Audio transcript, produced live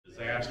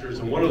pastors,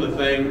 and one of the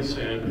things,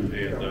 and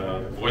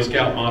Boy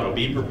Scout motto,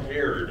 be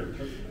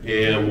prepared.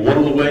 And one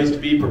of the ways to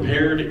be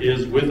prepared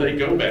is with a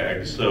go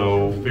bag.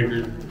 So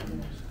figured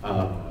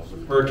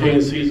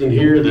hurricane season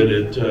here that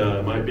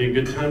it might be a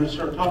good time to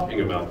start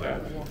talking about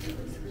that.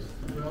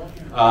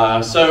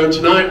 So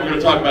tonight we're going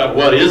to talk about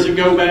what is a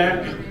go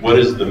bag, what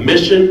is the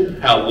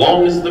mission, how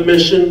long is the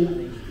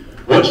mission,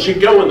 what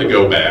should go in the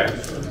go bag,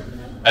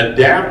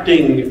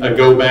 adapting a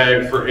go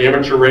bag for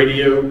amateur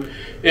radio,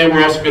 and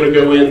we're also going to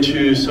go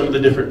into some of the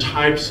different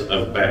types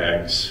of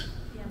bags.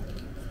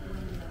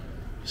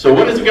 So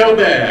what is a go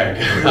bag?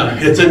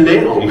 It's a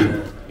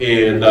noun,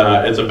 and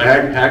it's a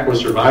bag packed with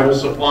survival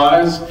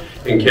supplies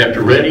and kept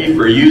ready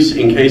for use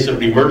in case of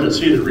an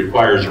emergency that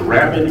requires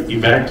rapid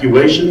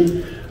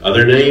evacuation.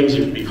 Other names,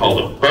 it could be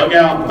called a bug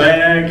out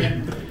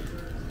bag.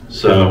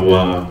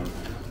 So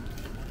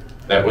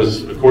that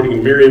was according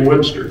to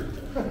Merriam-Webster.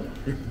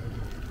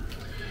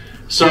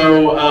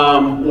 So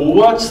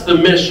what's the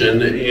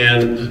mission?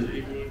 And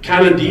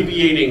kind of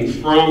deviating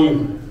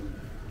from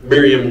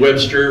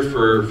Merriam-Webster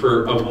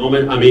for a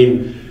moment. I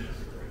mean,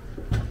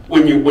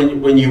 when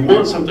you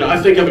want something, I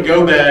think of a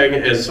go bag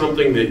as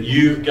something that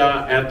you've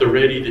got at the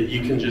ready that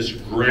you can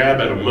just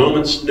grab at a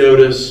moment's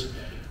notice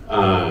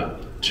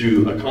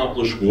to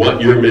accomplish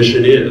what your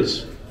mission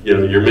is. You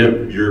know,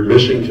 your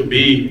mission could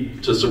be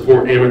to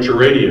support amateur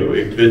radio.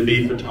 It could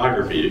be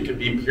photography. It could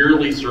be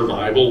purely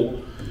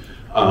survival,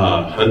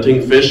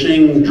 hunting,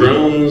 fishing,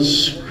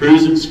 drones,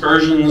 cruise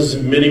excursions,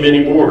 many,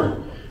 many more.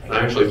 I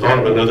actually thought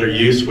of another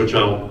use, which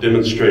I'll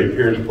demonstrate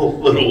here in a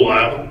little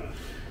while.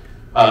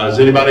 Does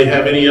anybody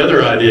have any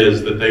other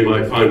ideas that they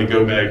might find a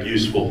go bag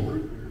useful?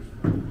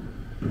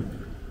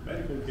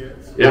 Medical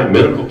kits. Yeah,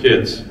 medical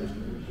kits.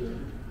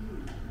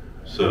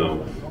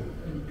 So,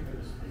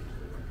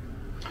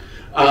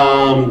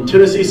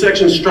 Tennessee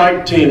Section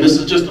Strike Team. This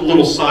is just a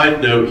little side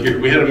note here.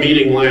 We had a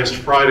meeting last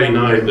Friday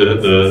night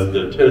that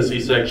the Tennessee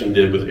Section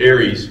did with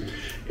Aries.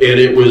 And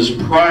it was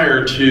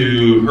prior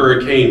to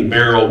Hurricane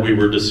Beryl. We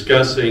were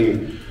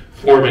discussing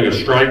forming a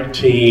strike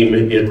team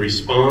in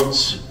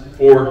response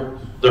for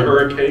the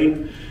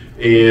hurricane.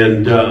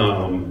 And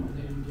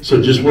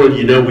so just wanted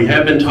you to know, we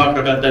have been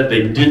talking about that.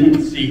 They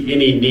didn't see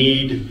any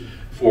need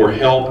for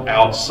help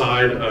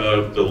outside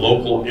of the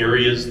local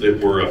areas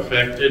that were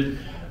affected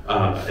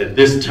at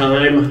this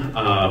time,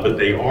 but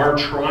they are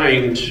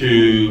trying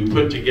to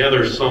put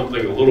together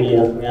something a little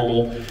more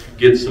formal,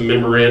 get some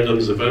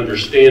memorandums of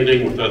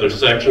understanding with other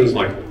sections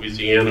like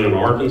Louisiana and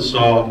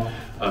Arkansas,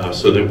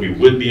 so that we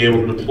would be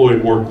able to deploy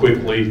more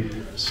quickly.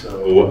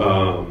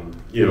 So,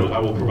 you know, I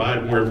will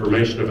provide more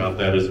information about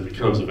that as it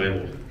becomes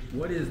available.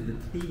 What is the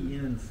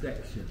TN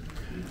section?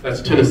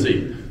 That's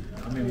Tennessee,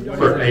 I mean,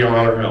 for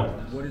ARRL.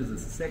 What is a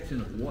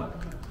section of what?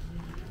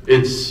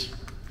 It's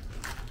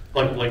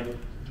like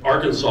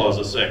Arkansas is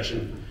a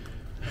section.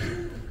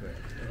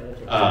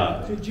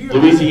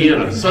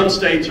 Louisiana. Some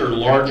states are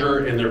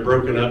larger and they're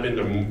broken up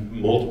into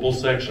multiple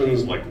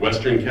sections, like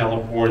Western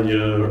California,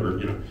 or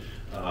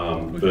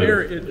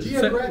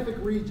geographic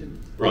region.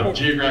 Right,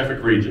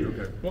 geographic region.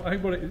 Okay. Well, I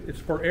think it's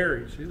for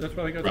Aries. That's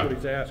what I think that's what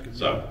he's asking.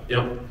 So,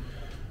 yep.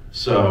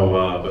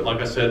 So, but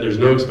like I said, there's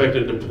no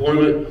expected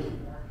deployment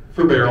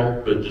for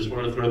Beryl, but just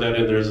wanted to throw that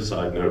in there as a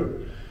side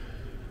note.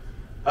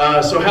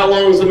 So how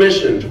long is the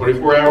mission?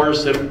 24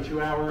 hours,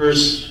 72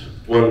 hours,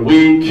 1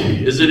 week?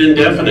 Is it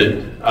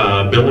indefinite?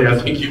 Billy, I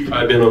think you've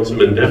probably been on some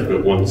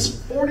indefinite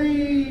ones.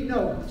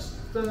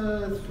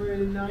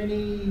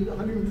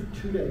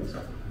 102 days.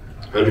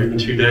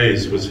 102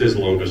 days was his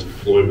longest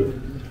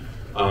deployment.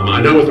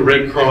 I know with the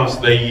Red Cross,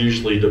 they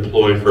usually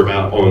deploy for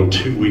about on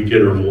 2-week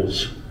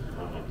intervals.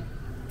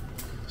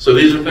 So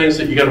these are things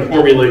that you got to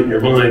formulate in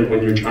your mind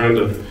when you're trying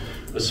to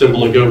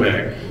assemble a go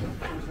bag.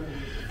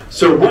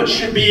 So what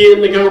should be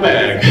in the go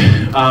bag?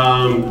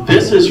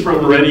 This is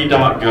from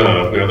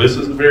ready.gov. Now this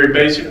is a very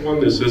basic one.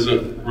 This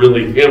isn't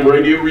really ham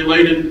radio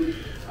related,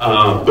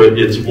 but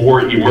it's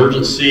more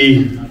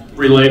emergency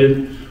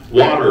related.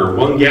 Water,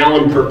 1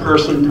 gallon per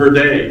person per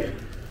day.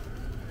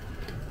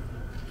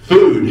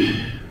 Food,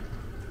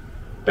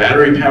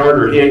 battery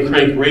powered or hand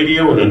crank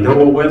radio and a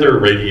NOAA weather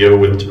radio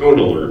with tone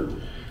alert.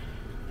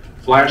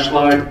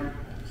 Flashlight,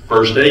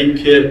 first aid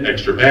kit,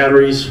 extra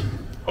batteries,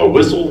 a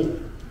whistle,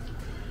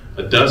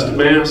 a dust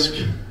mask,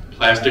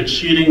 plastic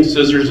sheeting,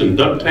 scissors, and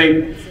duct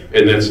tape,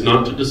 and that's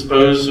not to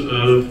dispose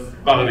of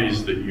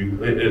bodies that you,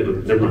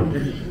 never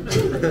mind.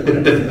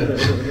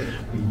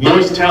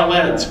 Moist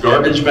towelettes,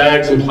 garbage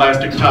bags, and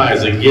plastic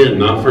ties, again,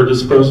 not for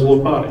disposal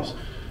of bodies.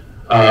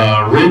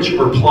 Wrench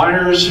or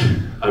pliers,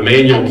 a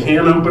manual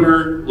can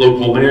opener,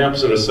 local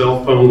maps, and a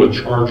cell phone with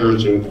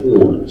chargers and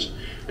cords.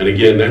 And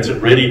again, that's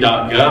at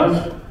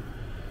ready.gov.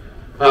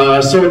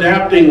 So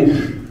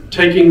adapting,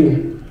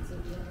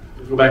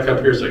 go back up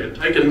here a second,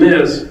 taking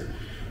this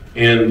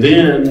and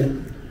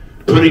then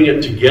putting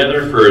it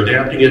together for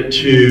adapting it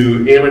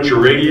to amateur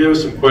radio.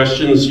 Some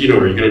questions, you know,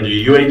 are you going to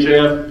do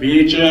UHF,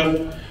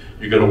 VHF?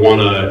 You're going to want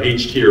a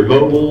HT or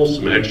mobile,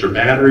 some extra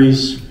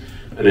batteries,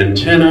 an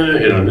antenna,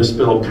 and I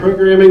misspelled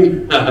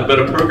programming, but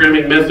a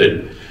programming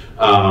method.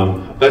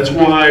 That's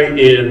why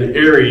in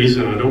ARES,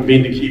 and I don't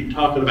mean to keep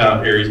talking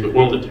about ARES, but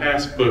one of the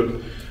task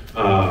book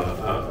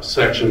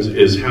sections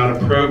is how to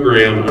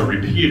program a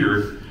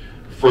repeater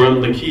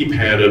from the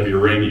keypad of your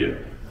radio.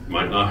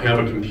 Might not have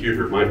a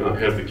computer, might not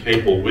have the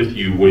cable with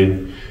you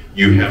when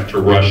you have to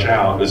rush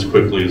out as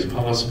quickly as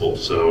possible.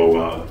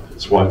 So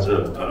that's why it's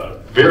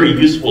a very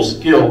useful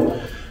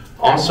skill.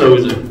 Also,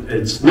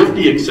 it's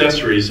Nifty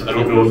Accessories. I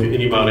don't know if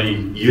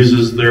anybody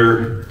uses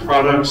their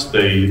products.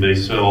 They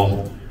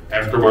sell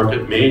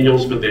aftermarket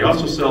manuals, but they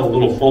also sell a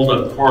little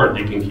fold-up card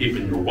you can keep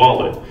in your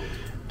wallet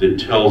that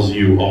tells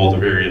you all the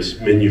various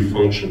menu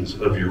functions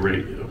of your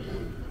radio.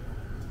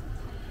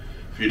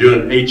 If you're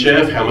doing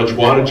HF, how much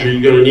wattage are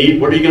you going to need?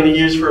 What are you going to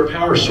use for a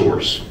power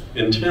source?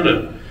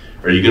 Antenna.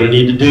 Are you going to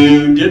need to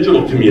do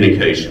digital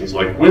communications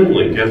like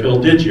WinLink,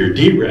 FLDigi, or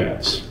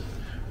DRADS?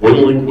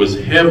 WinLink was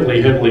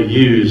heavily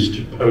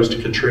used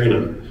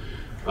post-Katrina.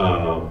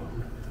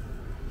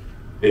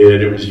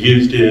 And it was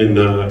used in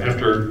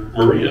after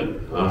Maria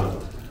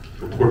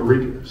for Puerto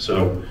Rico.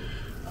 So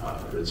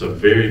it's a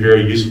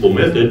very useful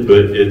method,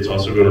 but it's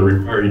also going to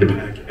require you to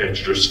pack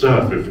extra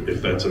stuff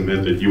if that's a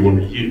method you want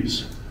to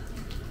use.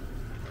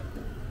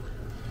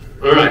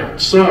 All right,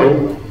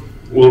 so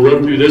we'll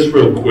run through this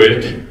real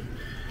quick.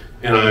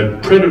 And I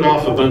printed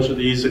off a bunch of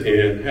these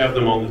and have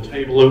them on the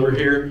table over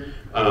here.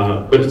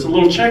 But it's a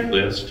little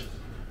checklist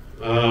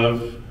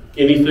of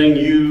anything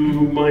you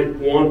might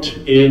want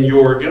in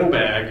your go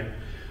bag,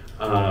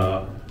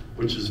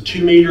 which is a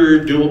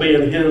 2-meter dual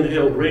band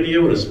handheld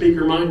radio and a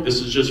speaker mic.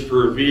 This is just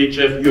for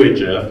VHF,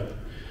 UHF.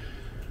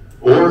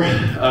 Or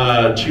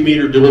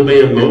 2-meter dual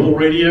band mobile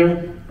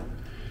radio,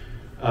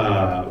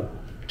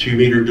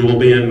 2-meter dual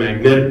band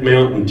magnetic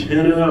mount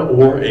antenna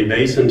or a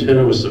base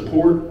antenna with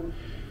support,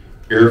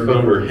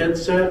 earphone or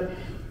headset,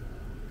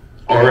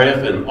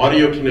 RF and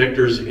audio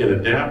connectors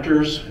and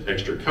adapters,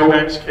 extra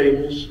coax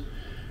cables,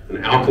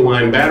 an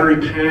alkaline battery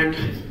pack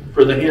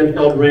for the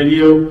handheld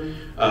radio.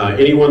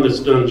 Anyone that's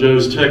done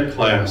Joe's tech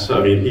class,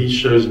 I mean, he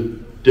shows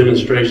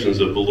demonstrations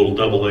of the little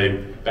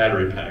AA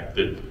battery pack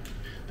that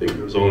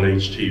goes on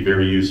HT,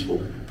 very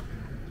useful.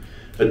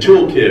 A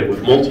toolkit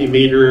with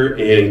multimeter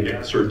and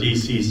gas or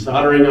DC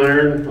soldering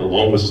iron,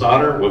 along with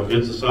solder. What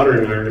good's a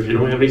soldering iron if you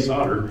don't have any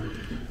solder?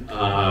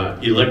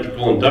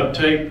 Electrical and duct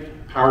tape,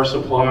 power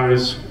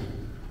supplies,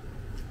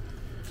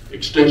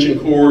 extension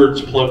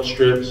cords, plug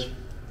strips,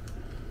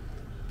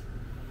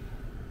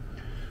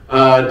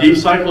 deep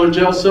cycler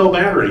gel cell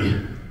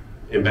battery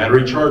and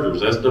battery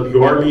chargers,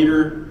 SWR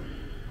meter,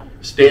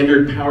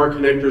 standard power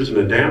connectors and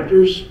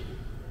adapters,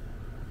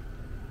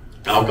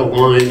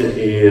 alkaline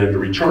and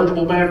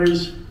rechargeable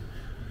batteries,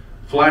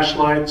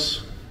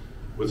 flashlights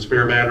with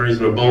spare batteries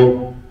and a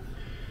bulb,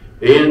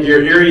 and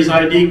your ARES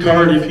ID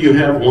card if you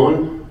have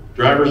one,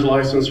 driver's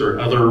license or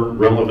other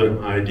relevant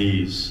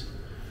IDs.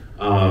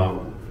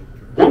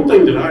 One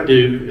thing that I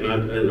do,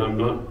 and I'm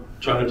not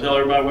trying to tell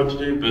everybody what to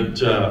do,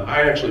 but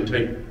I actually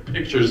take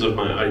pictures of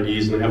my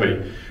IDs and have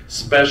a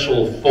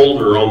special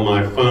folder on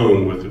my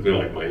phone with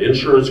like my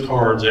insurance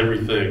cards,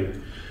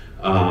 everything,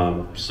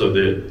 so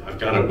that I've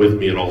got it with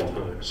me at all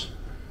times.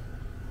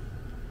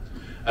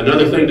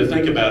 Another thing to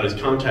think about is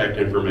contact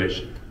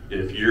information.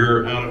 If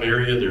you're out of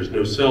area, there's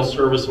no cell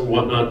service and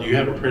whatnot, you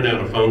have to print out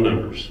of phone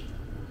numbers.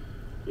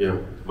 You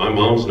know, my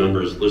mom's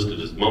number is listed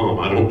as mom.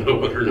 I don't know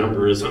what her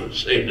number is, I'm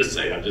ashamed to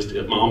say. I just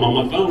hit mom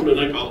on my phone and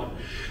I call her.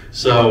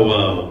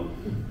 So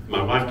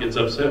my wife gets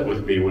upset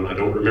with me when I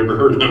don't remember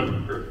her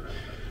number.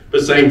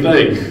 But same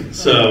thing.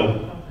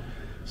 So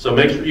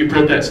make sure you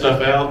print that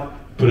stuff out,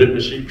 put it in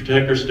a sheet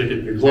protector, stick it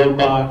in your glove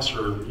box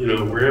or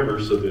wherever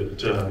so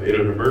that in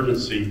an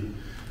emergency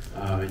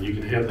you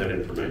can have that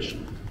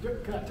information.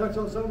 Can I touch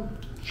on something?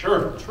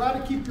 Sure. Try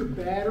to keep your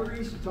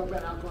batteries, you talk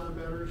about alkaline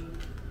batteries,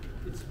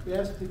 it's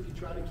best if you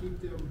try to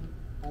keep them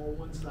all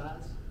one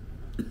size.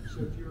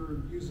 So if you're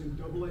using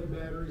AA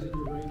batteries in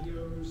your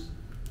radios,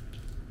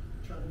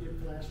 try to get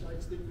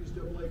flashlights that use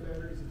AA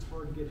batteries. It's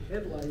hard to get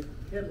headlamps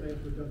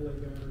with AA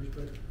batteries,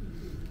 but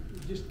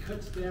it just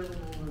cuts down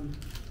on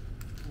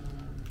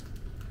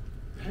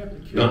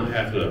having to Not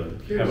have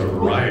to have a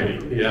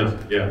variety.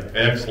 Yeah.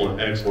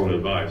 Excellent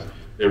advice.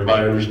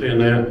 Everybody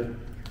understand that?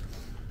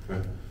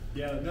 Okay.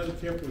 Yeah, another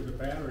tip with the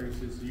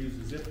batteries is to use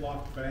a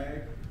Ziploc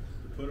bag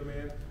to put them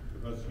in,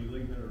 because if you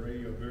leave it in a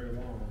radio very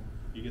long,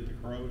 you get the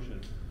corrosion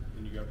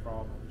and you got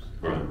problems.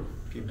 Right.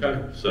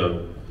 Okay.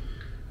 So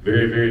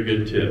very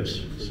good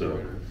tips.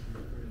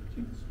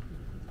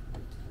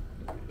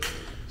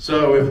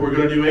 So if we're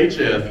going to do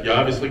HF, you're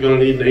obviously going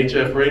to need an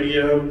HF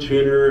radio,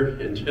 tuner,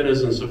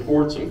 antennas and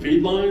supports and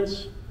feed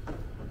lines.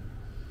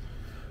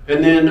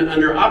 And then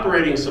under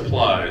operating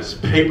supplies,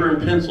 paper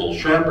and pencil,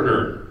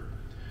 sharpener,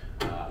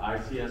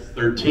 ICS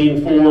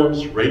 13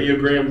 forms,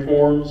 radiogram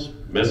forms,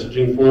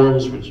 messaging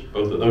forms, which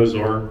both of those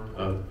are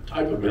a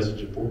type of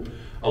messaging form.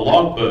 A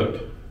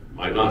logbook,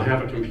 might not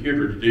have a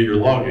computer to do your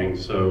logging,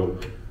 so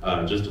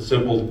just a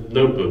simple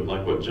notebook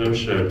like what Joe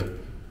showed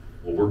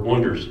will work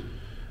wonders.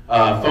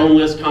 Phone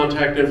list,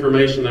 contact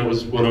information, that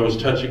was what I was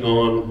touching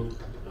on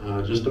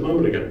just a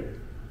moment ago.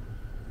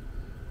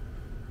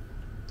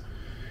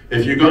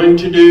 If you're going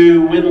to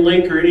do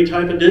WinLink or any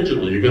type of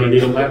digital, you're going to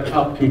need a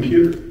laptop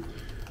computer.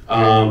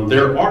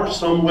 There are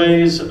some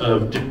ways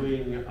of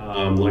doing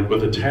like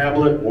with a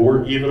tablet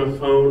or even a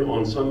phone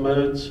on some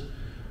modes,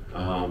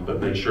 but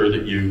make sure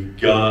that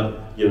you've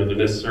got the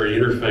necessary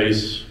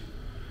interface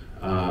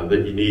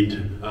that you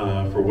need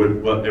for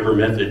whatever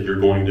method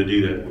you're going to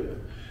do that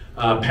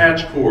with.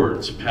 Patch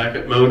cords,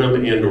 packet modem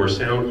and or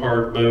sound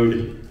card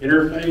mode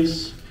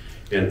interface,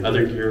 and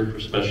other gear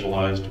for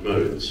specialized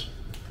modes.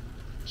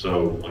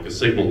 So like a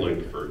signal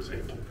link, for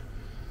example.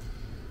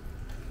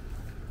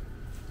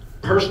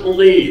 Personal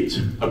needs,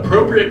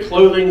 appropriate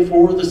clothing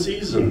for the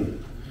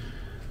season,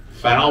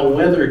 foul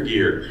weather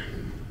gear,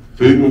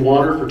 food and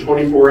water for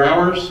 24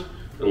 hours,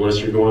 unless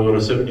you're going on a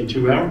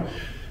 72-hour,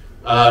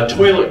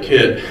 toilet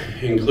kit,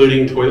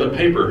 including toilet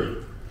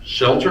paper,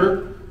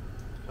 shelter,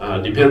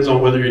 depends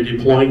on whether you're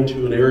deploying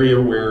to an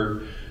area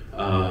where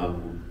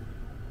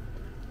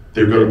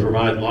they're going to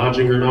provide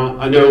lodging or not.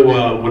 I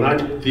know when I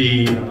did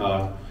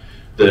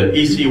the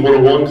EC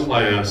 101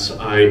 class,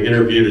 I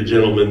interviewed a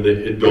gentleman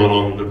that had gone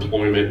on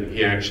deployment, and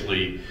he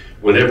actually,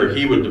 whenever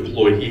he would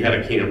deploy, he had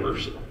a camper,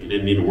 so he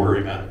didn't need to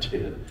worry about a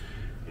tent.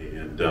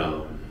 And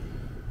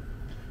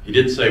he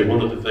did say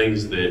one of the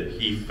things that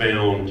he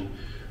found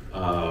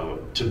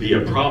to be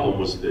a problem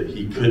was that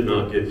he could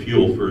not get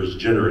fuel for his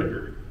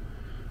generator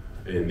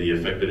in the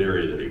affected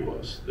area that he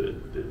was,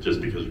 that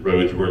just because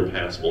roads were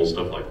impassable and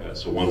stuff like that.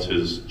 So once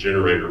his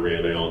generator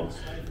ran out,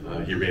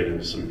 he ran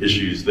into some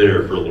issues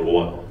there for a little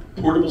while.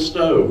 Portable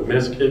stove,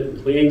 mess kit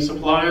and cleaning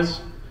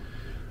supplies,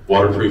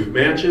 waterproof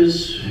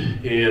matches,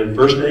 and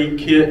first aid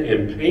kit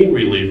and pain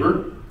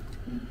reliever.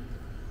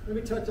 Let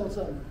me touch on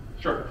something.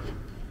 Sure.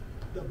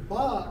 The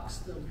box,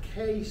 the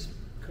case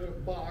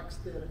box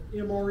that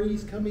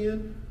MREs come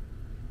in,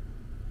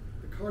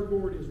 the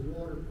cardboard is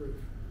waterproof.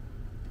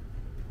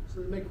 So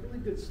they make really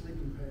good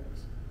sleeping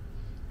pads.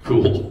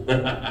 Cool.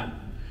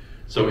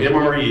 So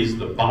MREs,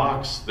 the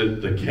box,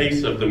 the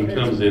case of them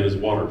comes in is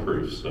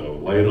waterproof. So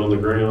lay it on the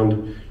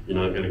ground, you're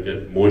not going to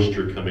get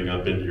moisture coming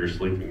up into your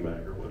sleeping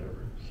bag or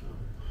whatever.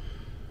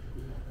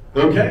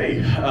 So.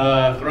 Okay,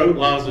 throat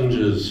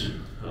lozenges,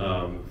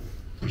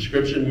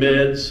 prescription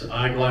meds,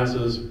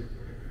 eyeglasses,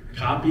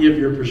 copy of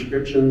your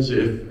prescriptions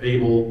if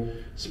able,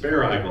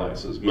 spare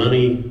eyeglasses,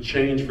 money,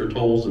 change for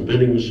tolls and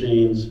vending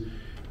machines,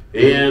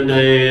 and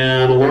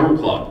an alarm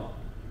clock,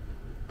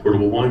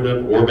 portable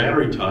wind-up or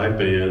battery type,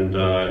 and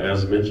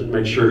as mentioned,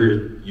 make sure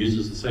it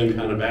uses the same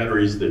kind of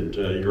batteries that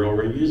you're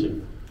already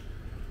using.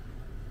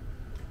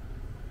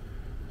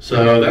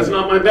 So that's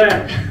not my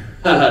bag.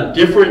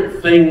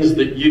 Different things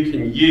that you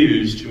can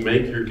use to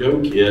make your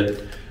Go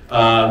Kit.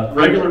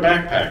 Regular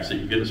backpacks that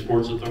you get at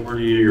Sports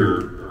Authority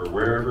or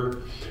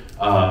wherever,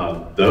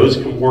 those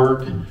can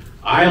work.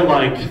 I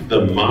like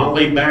the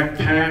Molly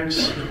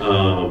backpacks,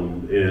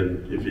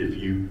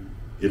 and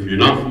if you're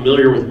not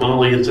familiar with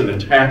Molly, it's an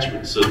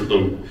attachment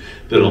system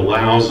that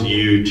allows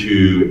you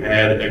to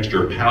add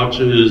extra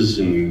pouches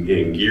and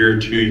gear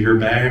to your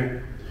bag.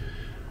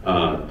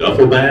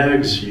 Duffel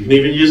bags, you can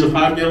even use a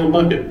 5-gallon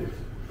bucket.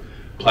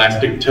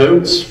 Plastic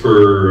totes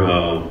for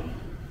a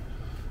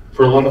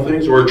lot of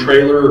things, or a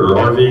trailer or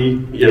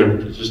RV,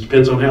 it just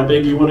depends on how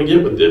big you want to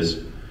get with this.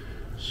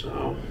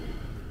 So.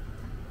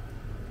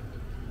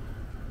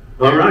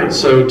 All right,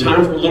 so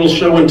time for a little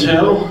show and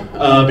tell.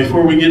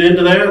 Before we get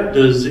into that,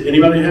 does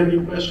anybody have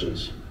any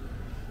questions?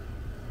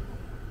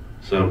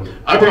 So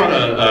I brought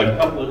a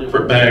couple of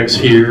different bags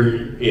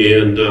here,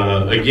 and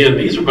again,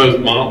 these are both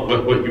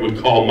what you would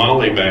call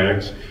Molly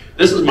bags.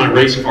 This is my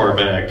race car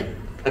bag.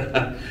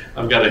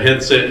 I've got a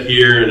headset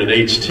here and an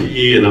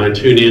HT, and I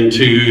tune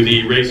into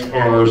the race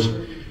cars.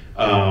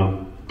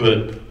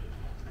 But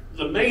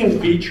the main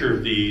feature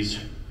of these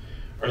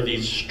are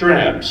these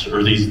straps,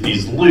 or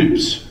these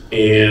loops.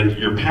 And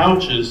your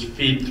pouches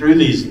feed through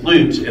these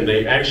loops, and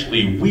they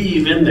actually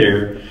weave in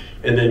there,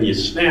 and then you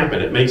snap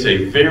it. It makes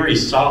a very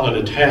solid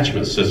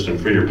attachment system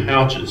for your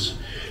pouches.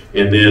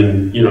 And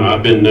then,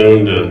 I've been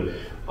known to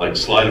like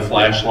slide a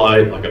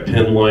flashlight, like a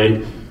pen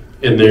light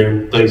in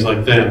there, things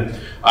like that.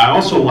 I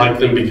also like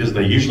them because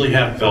they usually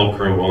have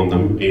Velcro on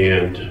them,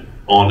 and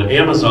on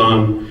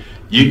Amazon,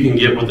 you can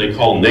get what they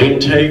call name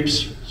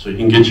tapes, so you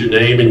can get your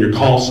name and your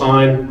call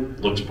sign,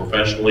 looks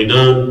professionally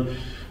done,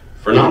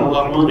 for not a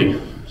lot of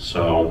money.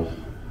 So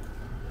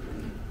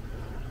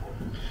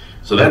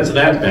that's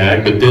that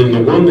bag, but then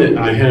the one that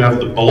I have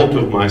the bulk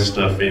of my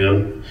stuff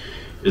in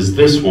is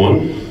this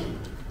one.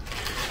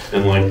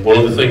 And like one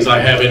of the things I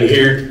have in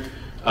here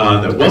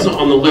that wasn't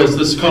on the list,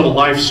 this is called a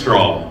life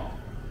straw.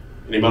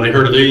 Anybody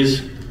heard of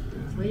these?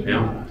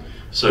 Yeah.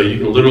 So you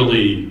can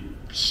literally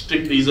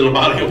stick these in a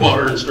body of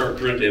water and start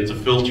drinking. It's a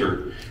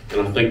filter.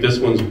 And I think this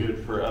one's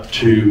good for up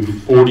to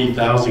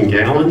 40,000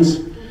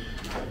 gallons.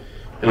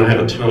 And I have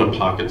a ton of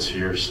pockets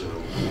here, so.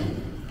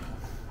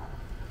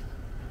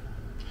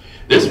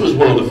 This was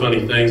one of the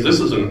funny things. This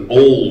is an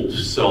old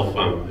cell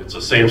phone. It's a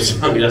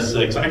Samsung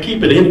S6. I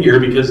keep it in here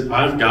because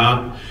I've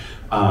got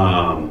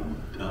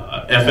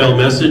FL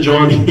Message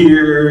on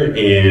here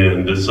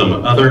and some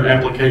other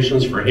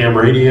applications for ham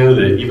radio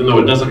that even though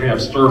it doesn't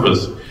have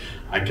service,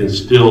 I can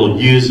still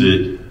use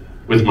it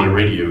with my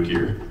radio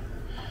gear.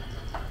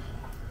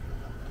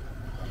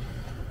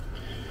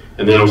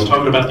 And then I was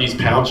talking about these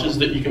pouches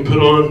that you can put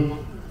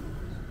on.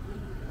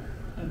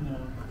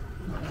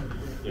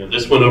 Yeah,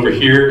 this one over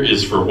here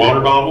is for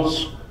water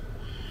bottles.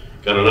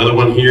 Got another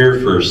one here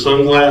for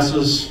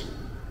sunglasses.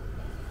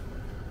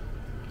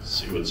 Let's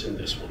see what's in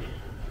this one.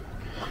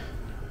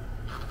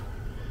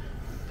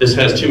 This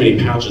has too many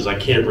pouches, I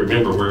can't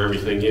remember where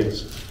everything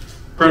is.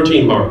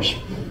 Protein bars.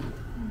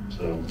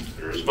 So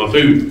there's my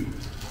food.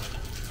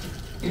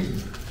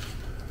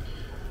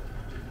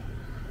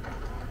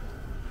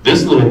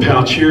 This little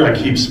pouch here, I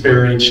keep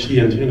spare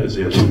HT antennas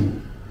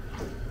in.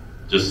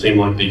 Just seemed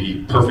like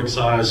the perfect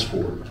size for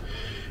it.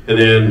 And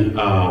then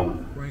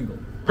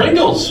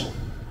Pringles,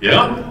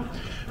 yeah.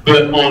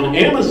 But on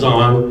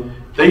Amazon,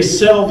 they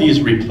sell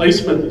these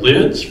replacement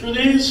lids for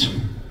these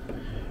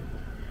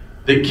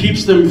that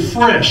keeps them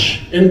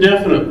fresh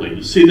indefinitely.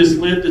 You see this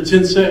lid that's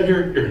inset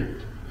here? Here.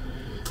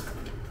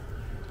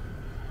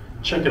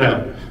 Check it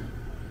out.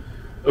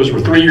 Those were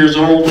 3 years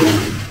old.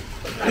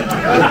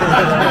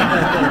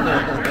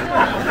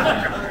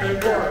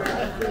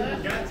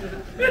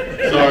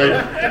 Sorry.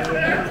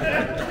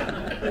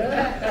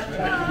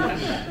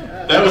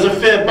 That was a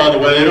fib, by the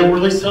way. They don't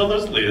really sell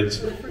those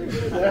lids.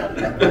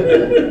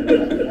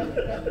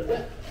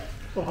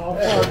 Well, how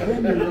far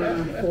can you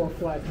run for a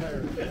flat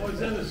tire? Was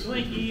that a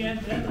slinky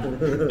antenna?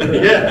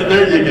 Yeah,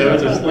 there you go.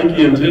 It's a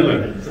slinky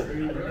antenna.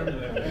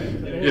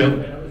 Yeah.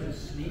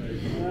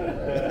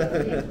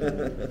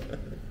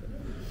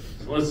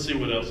 So let's see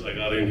what else I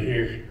got in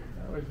here.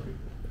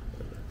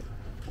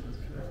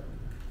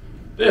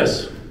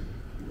 This.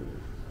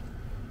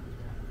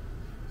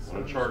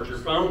 Want to charge your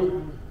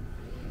phone?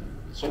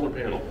 Solar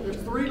panel. There's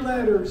 3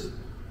 letters.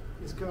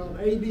 It's called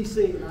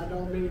ABC, and I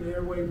don't mean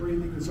airway,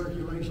 breathing, and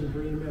circulation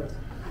for EMS.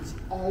 It's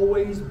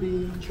always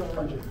be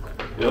charging.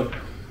 Yep.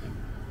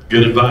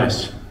 Good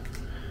advice.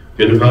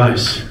 Good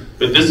advice.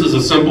 But this is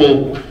a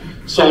simple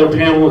solar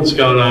panel. It's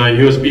got a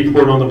USB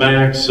port on the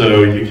back,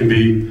 so you can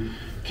be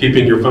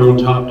keeping your phone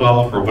topped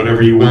off or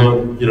whatever you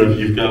want. You know, if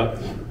you've got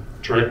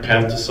direct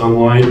path to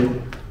sunlight.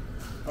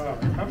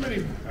 How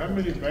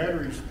many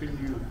batteries can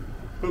you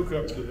hook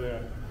up to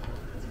that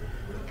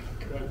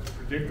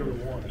particular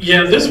one?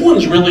 Yeah, this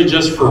one's really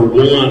just for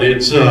one.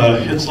 It's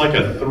like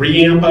a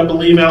 3 amp, I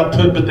believe,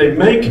 output, but they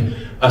make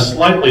a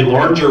slightly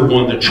larger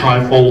one that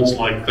trifolds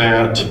like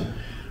that,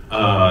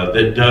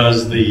 that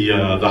does the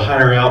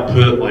higher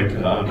output. Like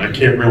I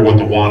can't remember what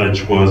the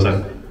wattage was.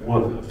 I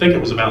think it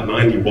was about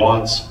 90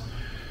 watts.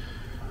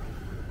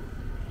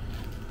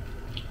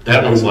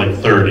 That one's like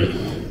 30. Do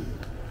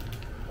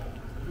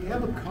you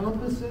have a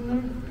compass in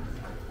there?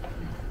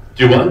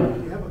 Do what?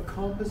 Do you have a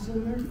compass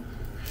in there?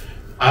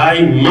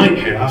 I might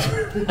have.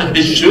 I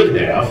should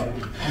have.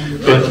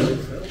 But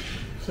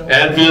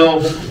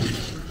Advil.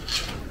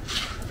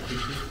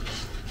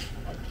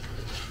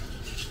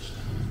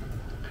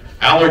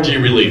 Allergy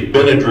relief,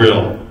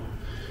 Benadryl.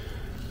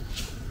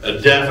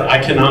 I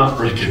cannot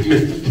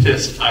recommend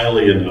this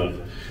highly enough,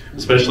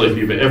 especially if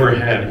you've ever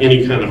had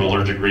any kind of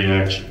allergic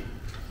reaction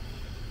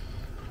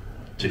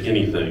to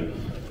anything.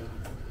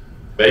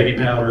 Baby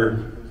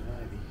powder.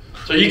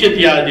 So you get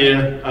the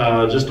idea,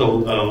 just a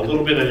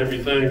little bit of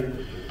everything.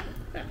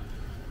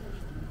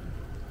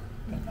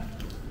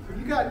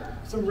 You got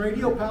some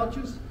radio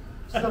pouches?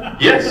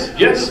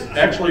 Yes,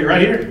 actually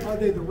right here. Are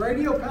they the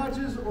radio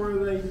pouches or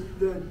are they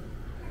the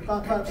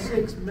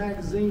 5.56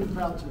 magazine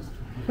pouches?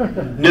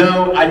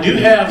 No, I do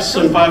have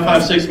some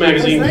 5.56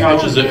 magazine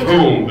pouches at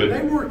home, They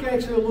but work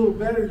actually a little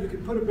better. You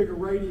can put a bigger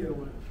radio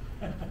in.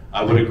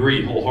 I would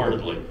agree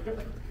wholeheartedly.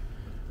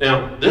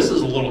 Now, this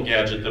is a little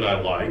gadget that I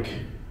like,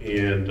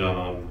 and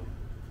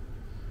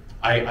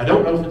I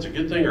don't know if it's a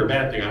good thing or a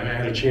bad thing. I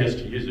had a chance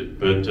to use it,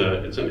 but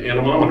it's an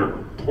anemometer,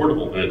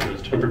 portable, and it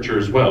does temperature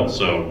as well.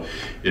 So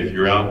if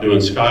you're out doing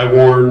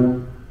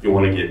Skywarn, you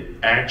want to get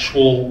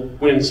actual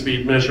wind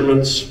speed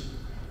measurements,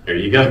 there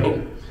you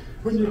go.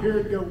 When you hear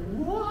it go,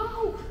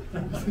 wow!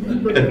 You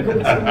better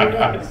go somewhere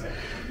else.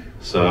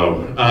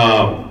 So,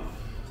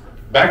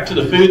 back to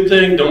the food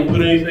thing, don't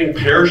put anything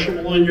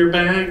perishable in your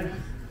bag,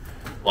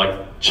 like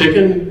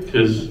chicken,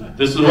 because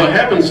this is what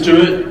happens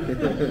to it.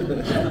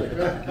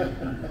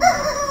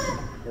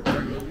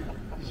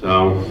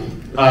 So,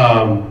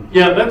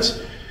 yeah,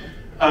 that's,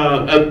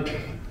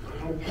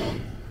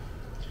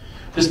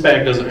 this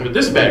bag doesn't, but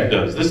this bag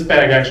does. This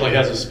bag actually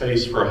has a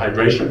space for a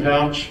hydration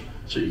pouch,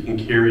 so you can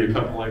carry a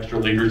couple extra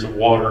liters of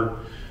water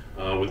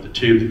with the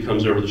tube that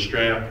comes over the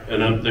strap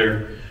and up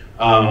there.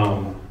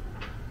 I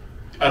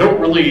don't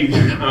really,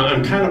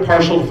 I'm kind of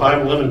partial to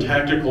 511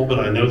 Tactical, but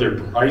I know they're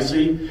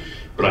pricey.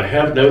 But I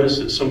have noticed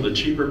that some of the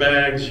cheaper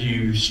bags,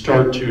 you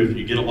start to, if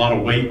you get a lot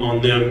of weight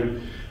on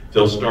them,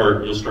 you'll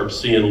start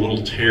seeing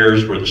little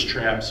tears where the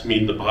straps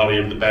meet the body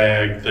of the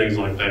bag, things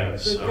like that.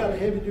 So you've got a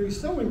heavy-duty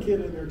sewing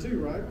kit in there too,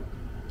 right?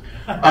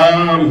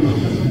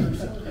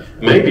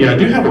 Maybe I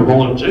do have a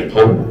roll-up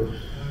J-pole.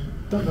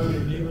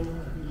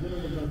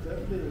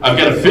 I've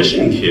got a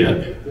fishing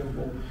kit.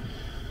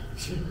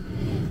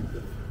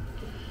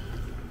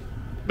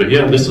 But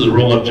yeah, this is a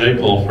roll-up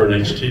J-pole for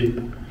an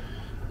HT.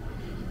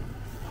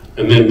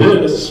 And then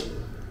this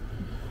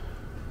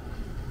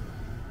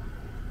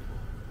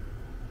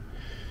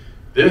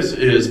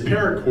is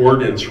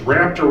paracord, and it's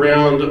wrapped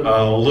around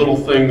a little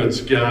thing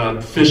that's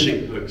got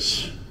fishing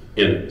hooks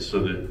in it,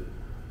 so that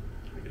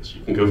I guess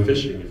you can go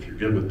fishing if you're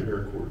good with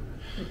paracord.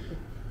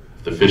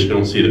 If the fish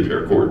don't see the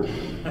paracord.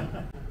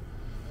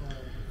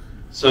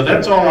 So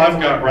that's all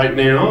I've got right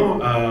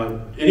now.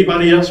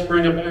 Anybody else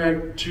bring a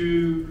bag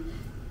to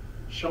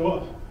show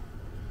off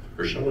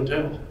or show and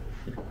tell?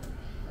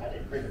 I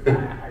didn't bring it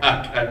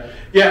back. Okay.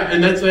 Yeah,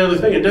 and that's the other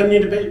thing. It doesn't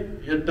need to be.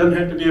 It doesn't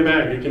have to be a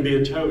bag. It can be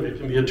a tote. It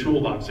can be a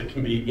toolbox. It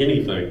can be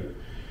anything.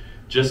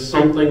 Just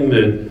something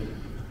that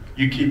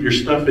you keep your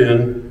stuff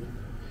in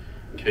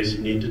case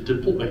you need to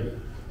deploy.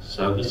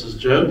 So this is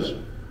Joe's.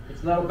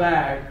 It's not a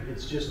bag.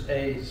 It's just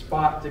a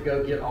spot to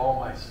go get all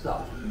my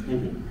stuff.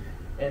 Mm-hmm.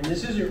 And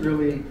this isn't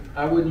really.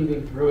 I wouldn't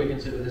even really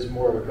consider this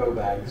more of a go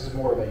bag. This is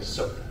more of a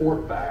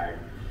support bag,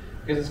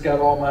 because it's got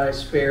all my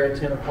spare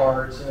antenna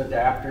parts and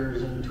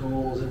adapters and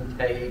tools and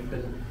tape,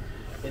 and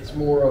it's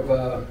more of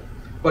a,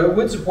 but it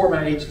would support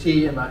my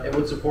HT and it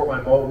would support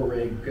my mobile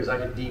rig, because I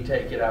could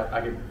take it out.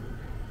 I could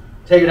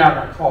take it out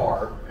in my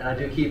car, and I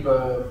do keep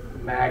a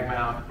mag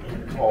mount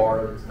in the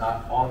car that's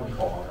not on the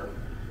car.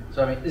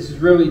 So I mean, this is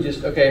really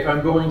just, okay, if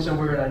I'm going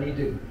somewhere and I need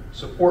to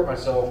support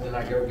myself, then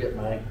I go get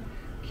my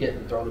kit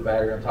and throw the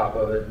battery on top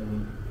of it.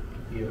 And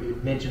you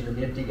mentioned the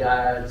Nifty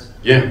guides.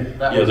 Yeah,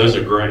 those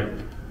are great.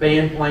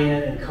 Band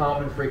plan and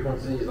common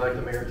frequencies like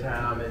the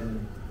Maritime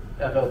and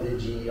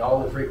FLDG,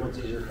 all the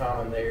frequencies are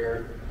common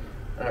there.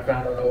 And I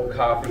found an old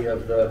copy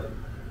of the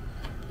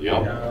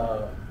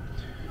Night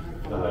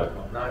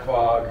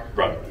Fog,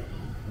 right,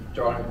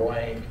 drawing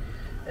blank,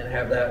 and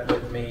have that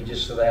with me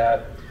just so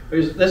that,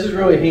 because this is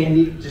really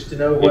handy just to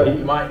know what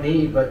you might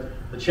need. But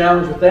the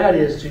challenge with that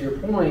is, to your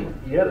point,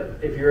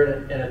 if you're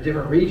in a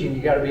different region,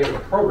 you got to be able to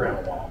program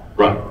them all.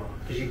 Right.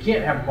 Because you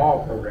can't have them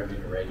all programmed in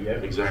your radio.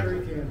 Exactly.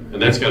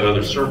 And that's got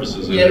other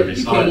services in there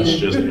besides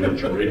just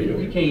amateur radio.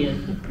 You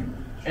can.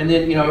 And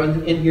then,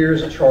 in here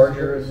is a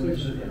charger. And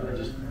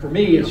just, for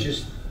me,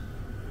 it's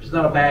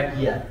not a bag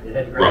yet. It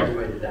hadn't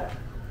graduated that.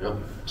 Yep.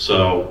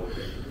 So,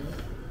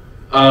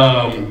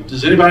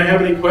 does anybody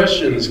have any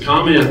questions,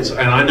 comments?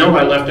 And I know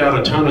I left out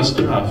a ton of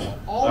stuff.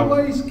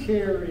 Always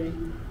carry,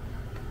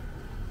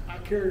 I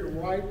carry a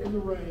white in the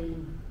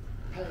rain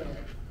pad,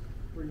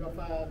 3x5,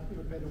 pad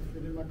will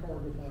fit in my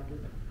cargo pocket.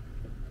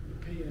 The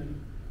pen,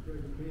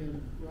 regular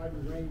pen, right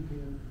in the rain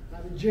pen.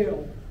 Now the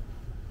gel,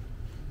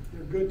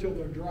 they're good till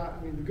they're dry.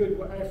 I mean, they're good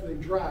after they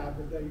dry,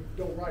 but they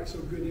don't write so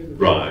good in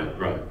the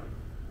Right.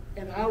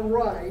 And I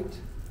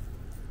write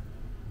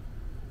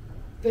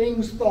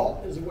things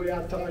thought is the way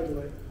I title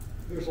it.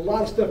 There's a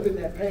lot of stuff in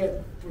that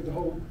pad for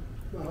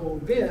my whole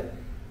event,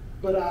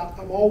 but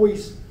I'm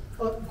always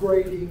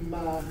upgrading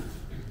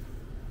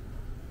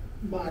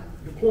my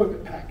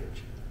deployment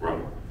package.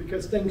 Right.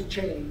 Because things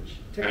change,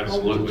 technology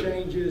Absolutely.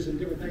 changes and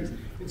different things.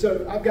 And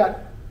so I've got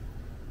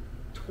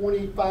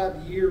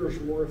 25 years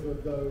worth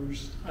of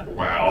those.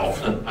 Wow.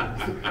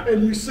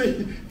 And you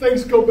see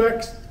things go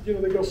back, they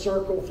go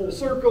full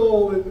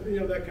circle,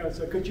 and that kind of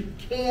stuff. Because you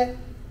can't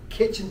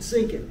kitchen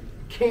sink it. You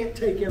can't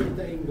take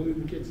everything, glue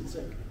the kitchen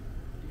sink.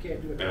 You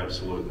can't do it.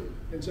 Absolutely.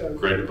 And so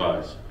great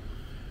advice.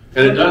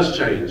 And it does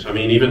change. I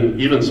mean,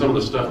 even some of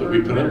the stuff that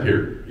we put up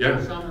here, yeah.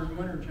 Summer and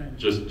winter change.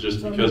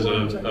 Just because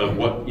of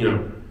what,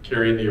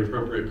 carrying the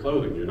appropriate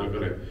clothing. You're not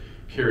going to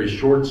carry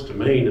shorts to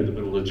Maine in the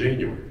middle of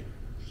January.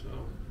 So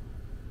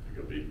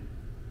you're going to be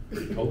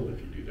pretty cold if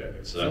you do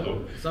that.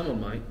 So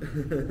someone might.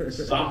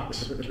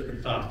 Socks.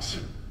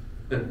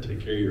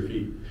 Take care of your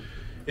feet.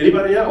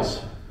 Anybody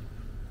else?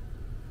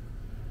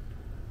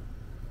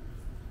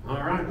 All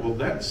right, well,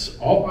 that's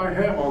all I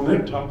have on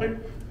that topic.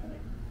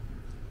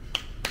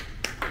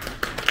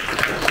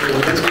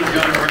 Let's give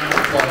John a round of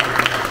applause.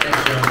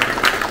 Thanks, John.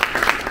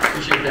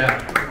 Appreciate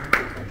that.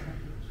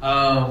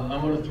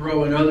 I'm going to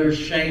throw another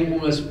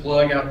shameless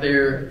plug out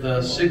there.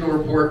 The Signal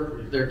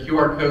Report, their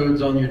QR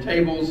codes on your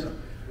tables,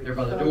 they're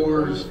by the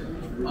doors.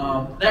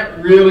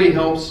 That really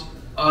helps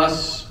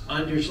us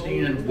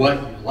understand what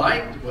you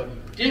liked, what you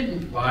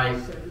didn't like,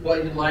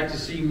 what you'd like to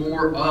see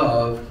more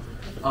of.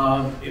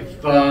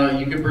 If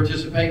you can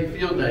participate in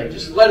Field Day,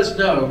 just let us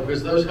know,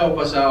 because those help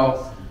us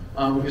out,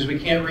 because we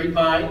can't read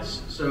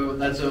minds. So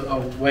that's a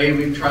way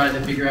we've tried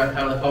to figure out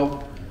how to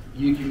help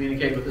you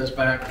communicate with us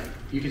back.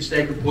 You can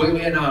stay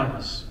completely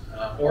anonymous,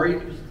 or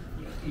you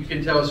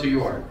can tell us who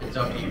you are. It's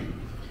up to you.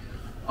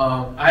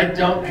 I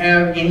don't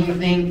have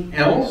anything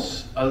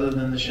else other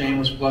than the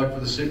shameless plug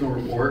for the Signal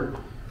Report.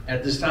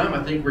 At this time,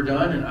 I think we're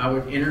done, and I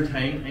would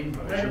entertain a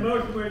motion. Made a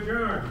motion to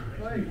adjourn.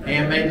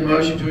 And made the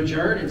motion to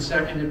adjourn, and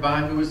seconded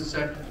by, who was the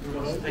second? Who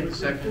wants to take the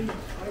second?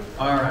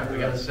 All right, we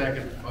got a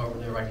second over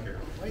there right here.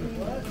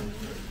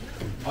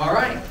 All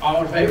right,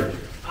 all in favor?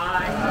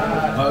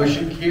 Aye.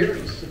 Motion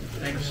carries.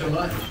 Thank you so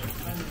much.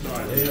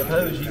 Any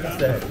opposed, you can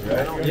stay,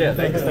 right? Yeah,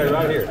 thanks, stay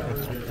right here.